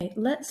Okay,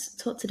 let's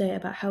talk today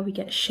about how we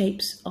get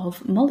shapes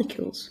of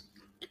molecules.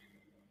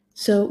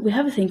 So we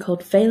have a thing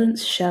called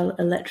valence shell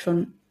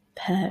electron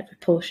pair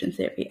repulsion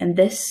theory, and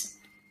this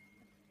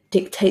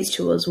dictates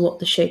to us what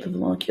the shape of a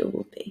molecule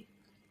will be.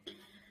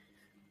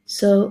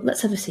 So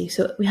let's have a see.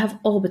 So we have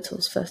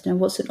orbitals first. Now,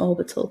 what's an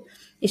orbital?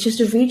 It's just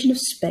a region of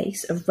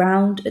space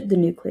around the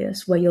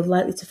nucleus where you're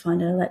likely to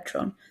find an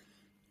electron.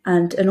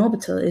 And an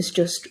orbital is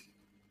just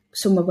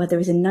somewhere where there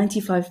is a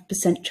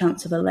 95%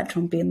 chance of an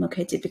electron being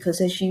located, because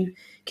as you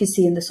can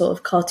see in the sort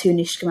of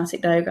cartoonish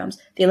schematic diagrams,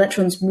 the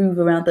electrons move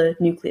around the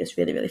nucleus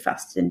really, really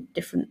fast in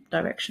different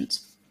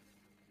directions.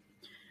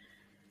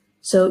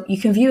 So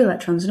you can view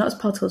electrons not as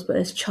particles, but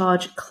as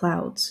charged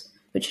clouds,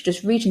 which are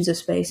just regions of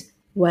space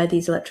where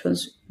these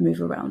electrons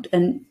move around.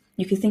 And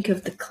you can think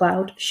of the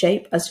cloud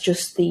shape as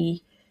just the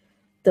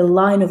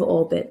line of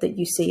orbit that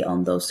you see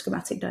on those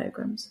schematic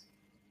diagrams.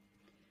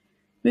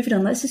 Moving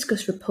on, let's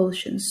discuss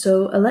repulsion.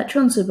 So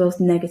electrons are both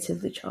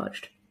negatively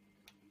charged,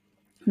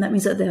 and that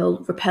means that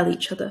they'll repel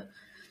each other,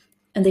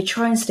 and they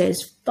try and stay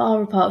as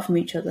far apart from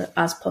each other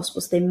as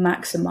possible, so they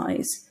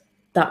maximize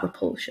that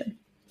repulsion.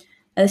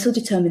 And this will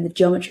determine the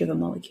geometry of a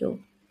molecule.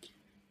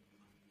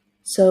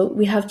 So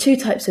we have two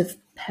types of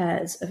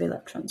pairs of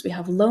electrons. We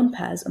have lone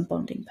pairs and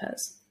bonding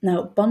pairs.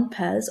 Now, bond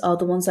pairs are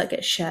the ones that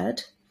get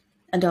shared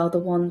and are the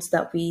ones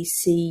that we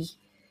see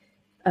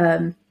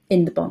in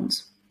the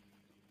bonds.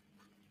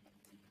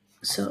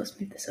 So let's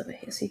move this over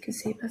here so you can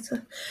see it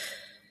better.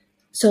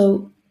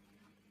 So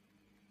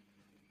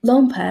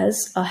lone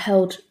pairs are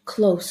held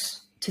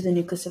close to the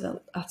nucleus of an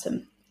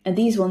atom, and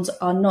these ones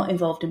are not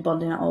involved in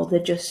bonding at all.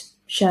 They're just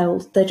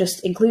shells. They're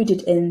just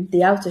included in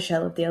the outer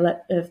shell of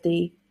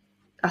the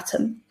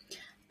atom,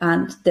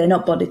 and they're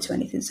not bonded to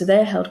anything. So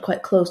they're held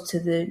quite close to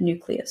the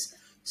nucleus.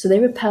 So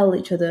they repel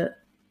each other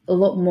a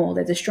lot more.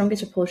 They're the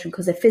strongest repulsion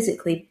because they're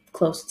physically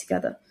closer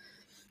together.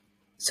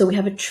 So we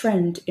have a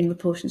trend in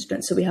repulsion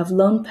strength. So we have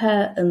lone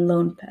pair and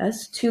lone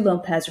pairs, two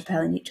lone pairs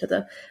repelling each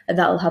other, and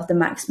that will have the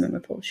maximum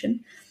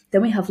repulsion.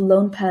 Then we have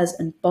lone pairs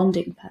and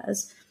bonding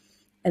pairs,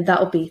 and that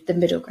will be the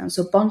middle ground.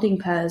 So bonding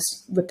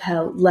pairs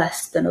repel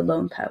less than a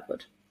lone pair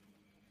would.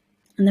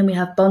 And then we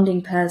have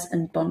bonding pairs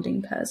and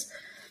bonding pairs,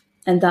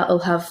 and that will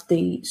have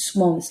the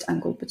smallest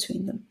angle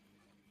between them.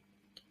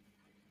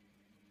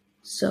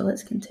 So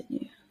let's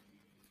continue.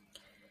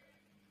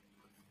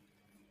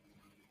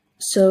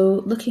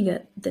 So looking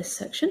at this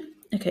section,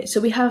 okay, so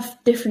we have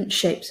different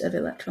shapes of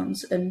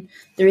electrons, and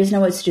the reason I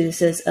wanted to do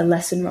this as a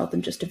lesson rather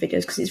than just a video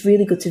is because it's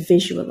really good to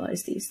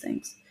visualize these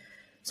things.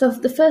 So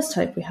the first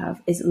type we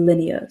have is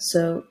linear,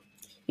 so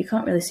you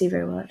can't really see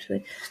very well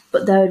actually,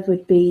 but there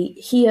would be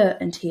here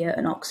and here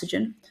an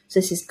oxygen. So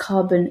this is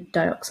carbon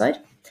dioxide,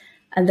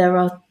 and there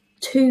are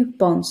two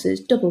bonds, so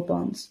it's double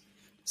bonds.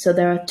 So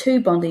there are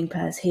two bonding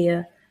pairs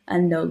here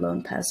and no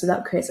lone pairs, so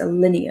that creates a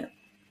linear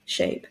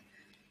shape.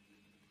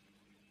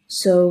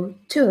 So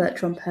two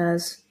electron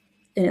pairs,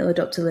 and it'll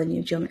adopt a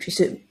linear geometry.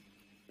 So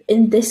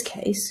in this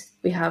case,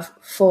 we have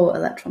four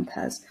electron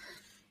pairs.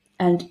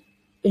 And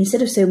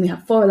instead of saying we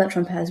have four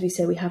electron pairs, we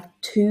say we have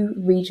two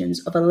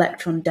regions of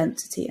electron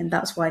density. And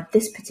that's why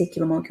this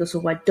particular molecule, so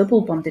why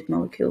double bonded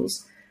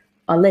molecules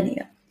are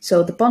linear.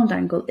 So the bond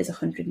angle is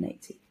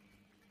 180.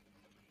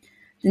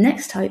 The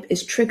next type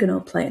is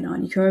trigonoplanar.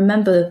 And you can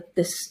remember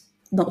this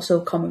not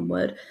so common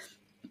word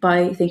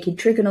by thinking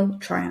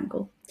trigonal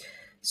triangle.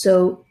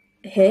 So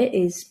here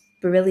is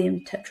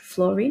beryllium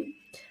tetrafluorine,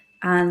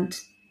 and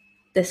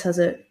this has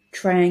a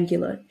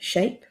triangular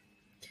shape,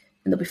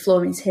 and there'll be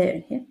fluorines here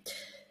and here.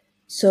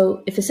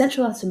 So if a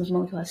central atom of a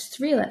molecule has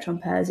three electron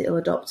pairs, it'll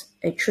adopt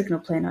a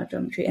trigonoplanar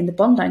geometry, and the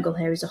bond angle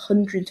here is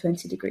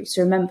 120 degrees.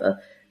 So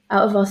remember,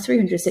 out of our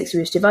 360,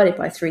 we just divided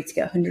by 3 to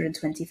get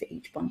 120 for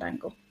each bond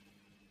angle.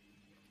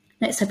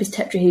 Next type is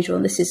tetrahedral,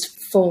 and this is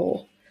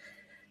 4.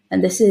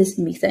 And this is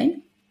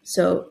methane,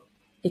 so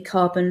a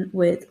carbon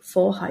with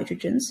 4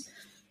 hydrogens.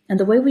 And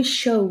the way we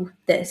show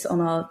this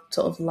on our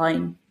sort of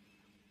line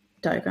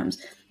diagrams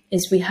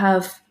is we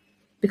have,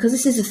 because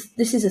this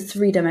is a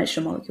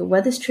three-dimensional molecule,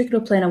 where this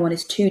trigonoplanar one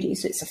is 2D,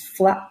 so it's a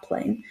flat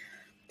plane,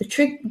 the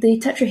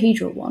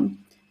tetrahedral one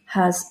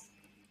has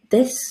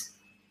this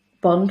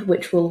bond,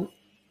 which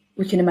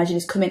we can imagine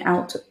is coming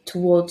out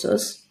towards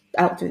us,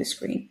 out through the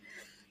screen.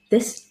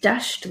 This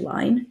dashed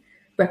line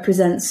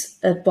represents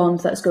a bond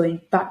that's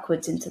going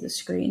backwards into the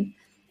screen.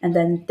 And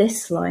then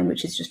this line,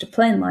 which is just a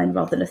plain line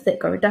rather than a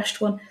thick or a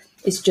dashed one,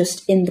 is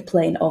just in the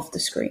plane of the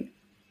screen,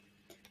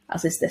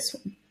 as is this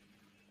one.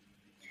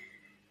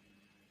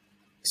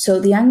 So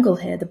the angle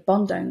here, the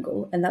bond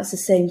angle, and that's the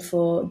same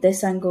for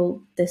this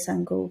angle, this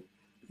angle,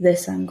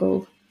 this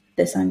angle,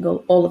 this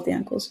angle, all of the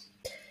angles,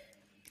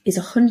 is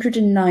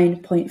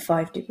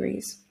 109.5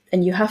 degrees.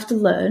 And you have to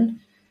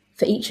learn,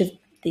 for each of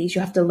these, you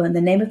have to learn the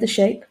name of the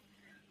shape,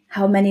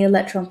 how many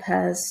electron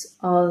pairs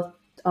are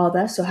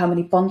there, so how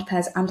many bond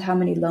pairs and how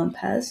many lone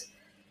pairs,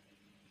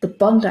 the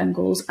bond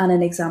angles, and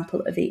an example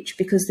of each,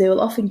 because they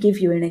will often give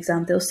you an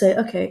exam. They'll say,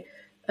 okay,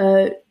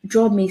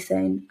 draw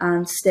methane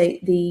and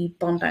state the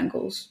bond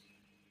angles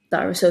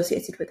that are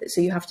associated with it. So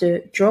you have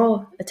to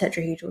draw a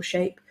tetrahedral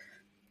shape,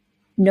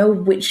 know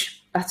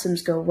which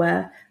atoms go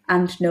where,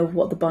 and know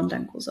what the bond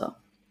angles are.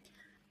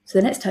 So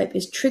the next type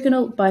is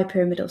trigonal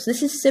bipyramidal. So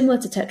this is similar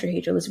to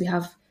tetrahedral, as we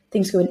have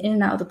things going in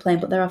and out of the plane,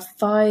 but there are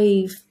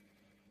 5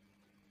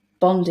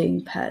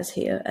 bonding pairs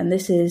here, and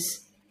this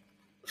is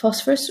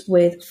phosphorus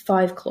with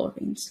 5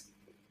 chlorines.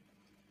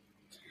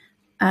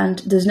 And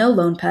there's no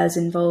lone pairs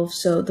involved,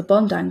 so the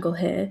bond angle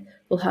here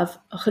will have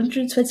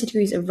 120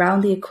 degrees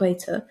around the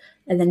equator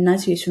and then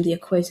 90 degrees from the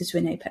equator to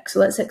an apex. So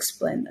let's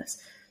explain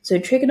this. So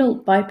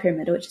trigonal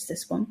bipyramidal, which is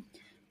this one,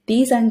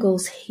 these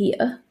angles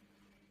here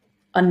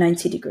are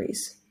 90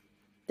 degrees.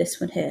 This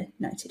one here,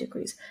 90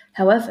 degrees.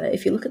 However,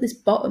 if you look at this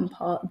bottom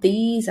part,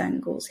 these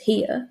angles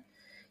here,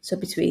 so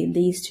between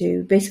these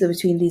two, basically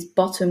between these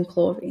bottom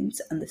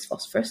chlorines and this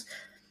phosphorus,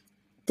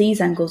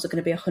 these angles are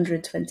going to be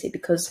 120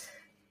 because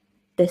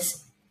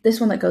this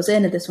one that goes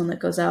in and this one that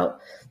goes out,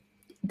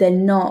 they're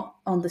not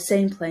on the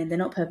same plane, they're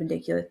not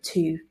perpendicular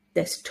to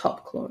this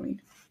top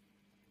chlorine.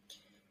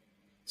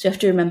 So you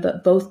have to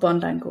remember both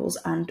bond angles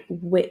and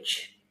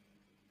which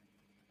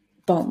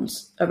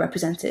bonds are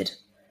represented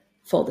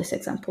for this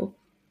example.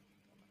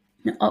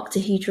 Now,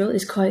 octahedral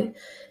is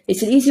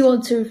it's an easy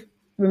one to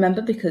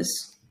remember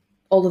because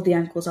all of the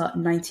angles are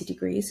 90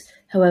 degrees.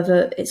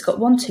 However, it's got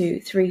 1,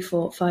 2, 3,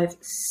 4, 5,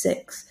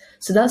 6.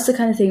 So that's the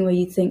kind of thing where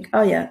you think,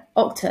 oh yeah,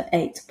 octa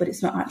 8, but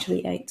it's not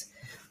actually 8.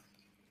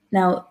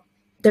 Now,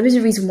 there is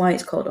a reason why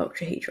it's called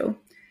octahedral,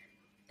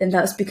 and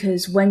that's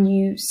because when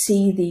you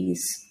see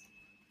these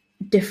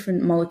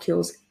different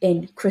molecules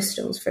in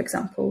crystals, for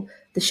example,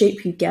 the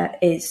shape you get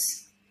it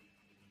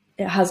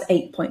has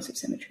 8 points of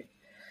symmetry.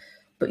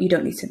 But you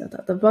don't need to know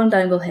that. The bond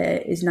angle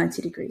here is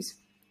 90 degrees,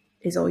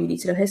 is all you need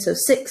to know here. So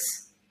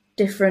 6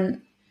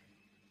 different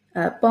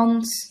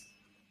bonds,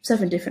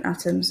 7 different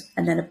atoms,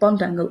 and then a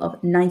bond angle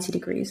of 90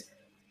 degrees.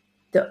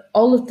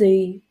 All of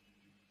the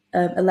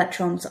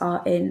electrons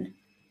are in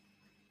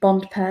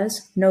bond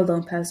pairs, no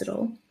lone pairs at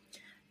all.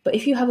 But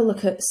if you have a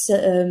look at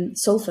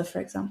sulfur, for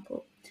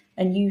example,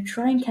 and you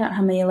try and count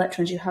how many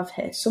electrons you have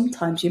here,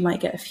 sometimes you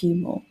might get a few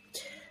more.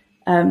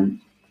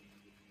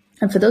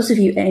 And for those of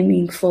you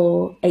aiming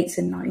for 8s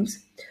and 9s,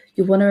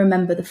 you'll want to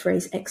remember the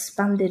phrase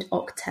expanded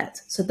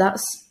octet. So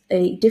that's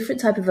a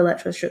different type of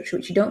electron structure,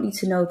 which you don't need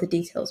to know the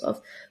details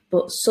of,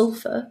 but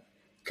sulfur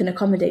can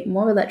accommodate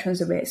more electrons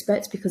than we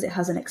expect because it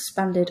has an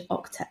expanded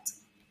octet.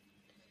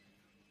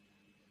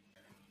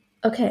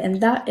 Okay,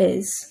 and that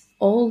is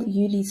all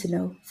you need to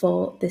know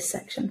for this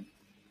section.